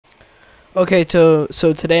Okay, so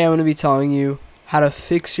today I'm going to be telling you how to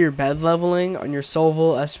fix your bed leveling on your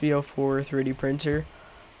Sovol SV04 3D printer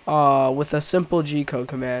with a simple G-code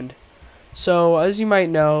command. So, as you might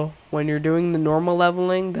know, when you're doing the normal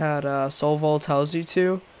leveling that Sovol tells you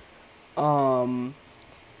to, um,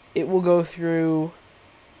 it will go through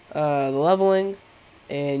the leveling,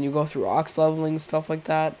 and you go through aux leveling, stuff like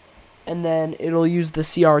that, and then it'll use the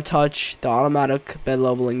CR Touch, the automatic bed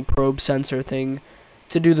leveling probe sensor thing,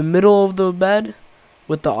 to do the middle of the bed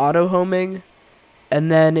with the auto homing,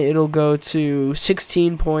 and then it'll go to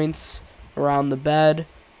 16 points around the bed,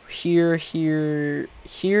 here, here,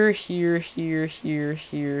 here, here, here, here,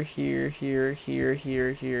 here, here, here, here,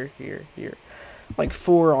 here, here, here, like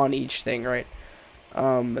 4 on each thing, right?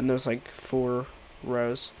 And there's like 4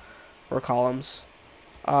 rows or columns,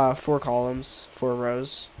 4 columns, 4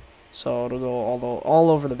 rows, so it'll go all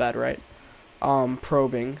over the bed, right?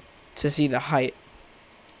 Probing to see the height.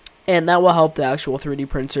 And that will help the actual 3D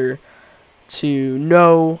printer to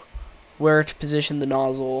know where to position the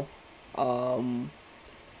nozzle,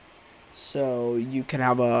 so you can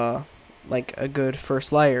have a good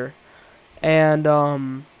first layer.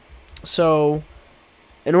 And so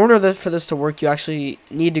in order for this to work, you actually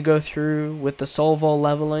need to go through with the Sovol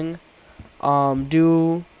leveling.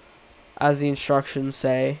 Do as the instructions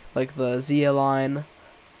say, like the Z align,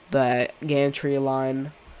 the gantry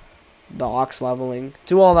align, the aux leveling,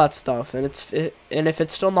 do all that stuff. And if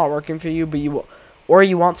it's still not working for you, but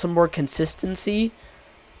you want some more consistency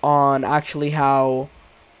on actually how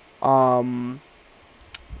you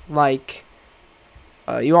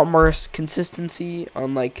want more consistency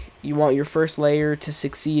on, like, you want your first layer to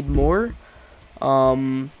succeed more,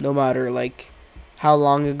 no matter like how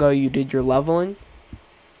long ago you did your leveling,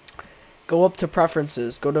 go up to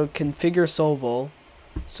preferences, go to configure Sovol.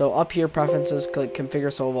 So up here, preferences, click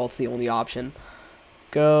configure Sovol. It's the only option.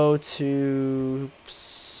 Go to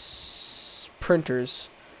printers,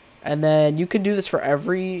 and then you can do this for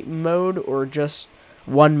every mode or just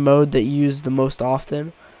one mode that you use the most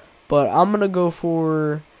often. But I'm gonna go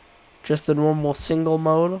for just the normal single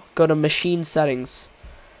mode. Go to machine settings,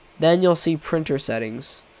 then you'll see printer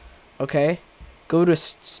settings. Okay, go to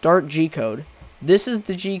start G-code. This is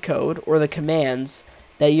the G-code or the commands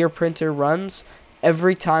that your printer runs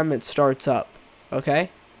every time it starts up.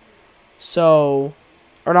 Okay, so,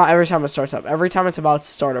 or not every time it starts up, every time it's about to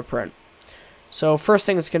start a print. So first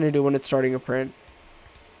thing it's going to do when it's starting a print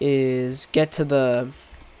is get to the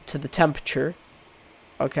temperature,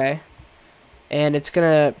 okay, and it's going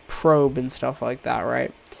to probe and stuff like that,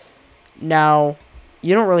 right? Now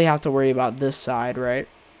you don't really have to worry about this side, right?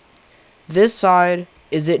 This side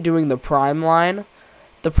is it doing the prime line.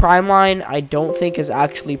 The prime line, I don't think, is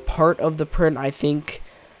actually part of the print. I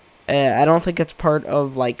don't think it's part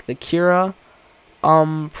of like the Kira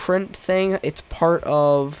print thing. It's part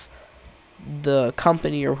of the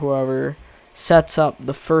company or whoever sets up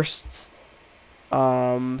the first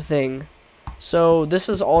thing. So this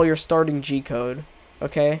is all your starting G-code,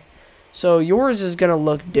 okay? So yours is gonna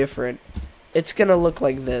look different. It's gonna look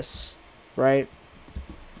like this, right?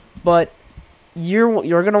 But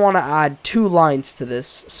you're gonna want to add 2 lines to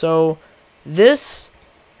this. So this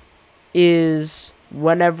is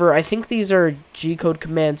whenever, I think these are G-code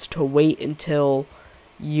commands to wait until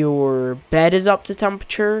your bed is up to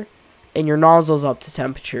temperature and your nozzle's up to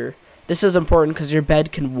temperature. This is important because your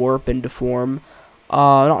bed can warp and deform,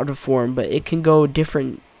 not deform, but it can go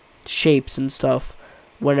different shapes and stuff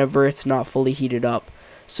whenever it's not fully heated up.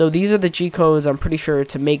 So these are the G-codes, I'm pretty sure,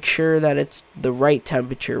 to make sure that it's the right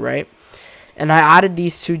temperature, right? And I added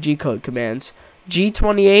these 2 G-code commands,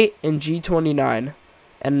 G28 and G29.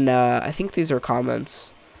 And I think these are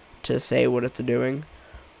comments to say what it's doing.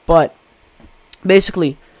 But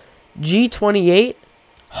basically, G28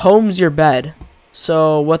 homes your bed.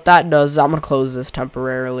 So what that does is, I'm going to close this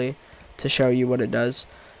temporarily to show you what it does.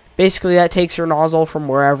 Basically, that takes your nozzle from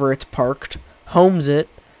wherever it's parked, homes it,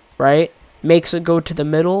 right? Makes it go to the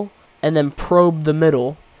middle, and then probe the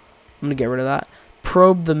middle. I'm going to get rid of that.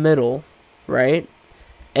 Probe the middle, right?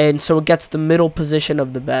 And so it gets the middle position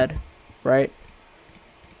of the bed, right?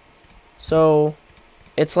 So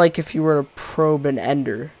it's like if you were to probe an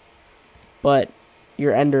ender, but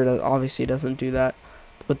your ender obviously doesn't do that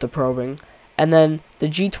with the probing. And then the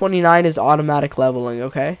G29 is automatic leveling,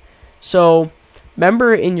 okay? So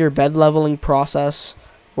remember in your bed leveling process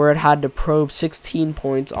where it had to probe 16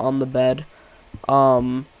 points on the bed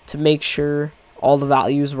to make sure all the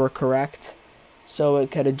values were correct so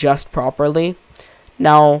it could adjust properly?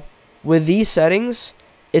 Now with these settings,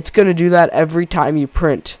 it's going to do that every time you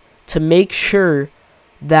print to make sure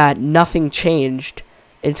that nothing changed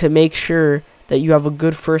and to make sure that you have a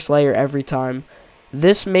good first layer every time.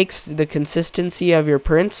 This makes the consistency of your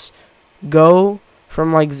prints go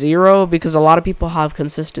from like 0, because a lot of people have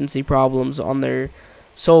consistency problems on their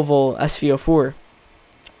Sovol SV04.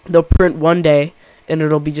 They'll print one day and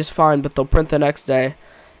it'll be just fine, but they'll print the next day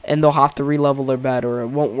and they'll have to re-level their bed, or it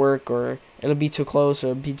won't work, or it'll be too close,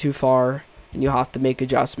 or it'll be too far, and you'll have to make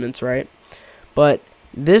adjustments, right? But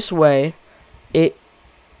this way,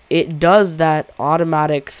 it does that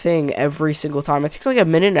automatic thing every single time. It takes like a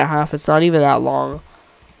minute and a half. It's not even that long.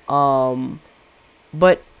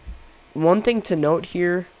 But one thing to note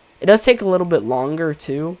here, it does take a little bit longer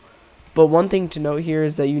too. But one thing to note here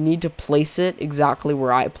is that you need to place it exactly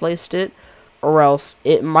where I placed it, or else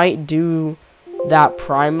it might do that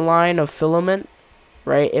prime line of filament,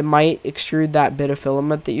 right? It might extrude that bit of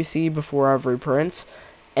filament that you see before every print,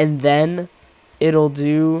 and then it'll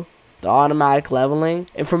do the automatic leveling.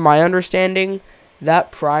 And from my understanding,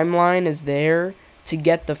 that prime line is there to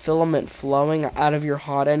get the filament flowing out of your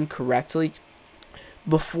hot end correctly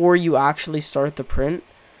before you actually start the print,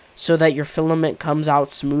 so that your filament comes out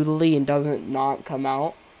smoothly and doesn't not come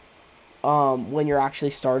out when you're actually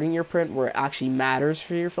starting your print, where it actually matters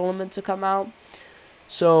for your filament to come out.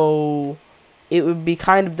 So it would be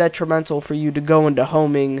kind of detrimental for you to go into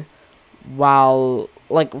homing while,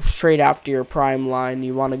 like, straight after your prime line.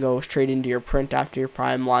 You want to go straight into your print after your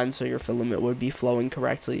prime line, so your filament would be flowing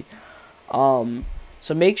correctly. So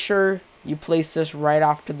make sure you place this right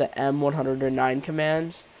after the M109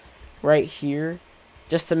 commands, right here,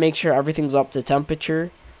 just to make sure everything's up to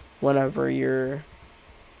temperature whenever you're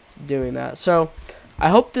doing that. So I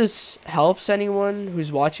hope this helps anyone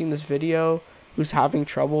who's watching this video who's having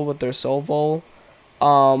trouble with their Sovol.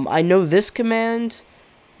 I know this command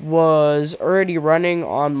was already running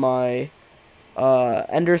on my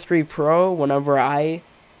Ender 3 Pro whenever I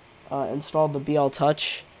installed the BL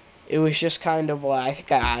Touch. It was just kind of, well, I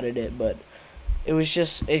think I added it, but it was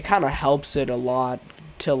just, it kind of helps it a lot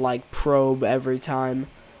to like probe every time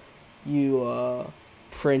you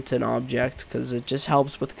print an object, because it just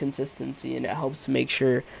helps with consistency, and it helps to make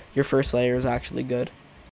sure your first layer is actually good.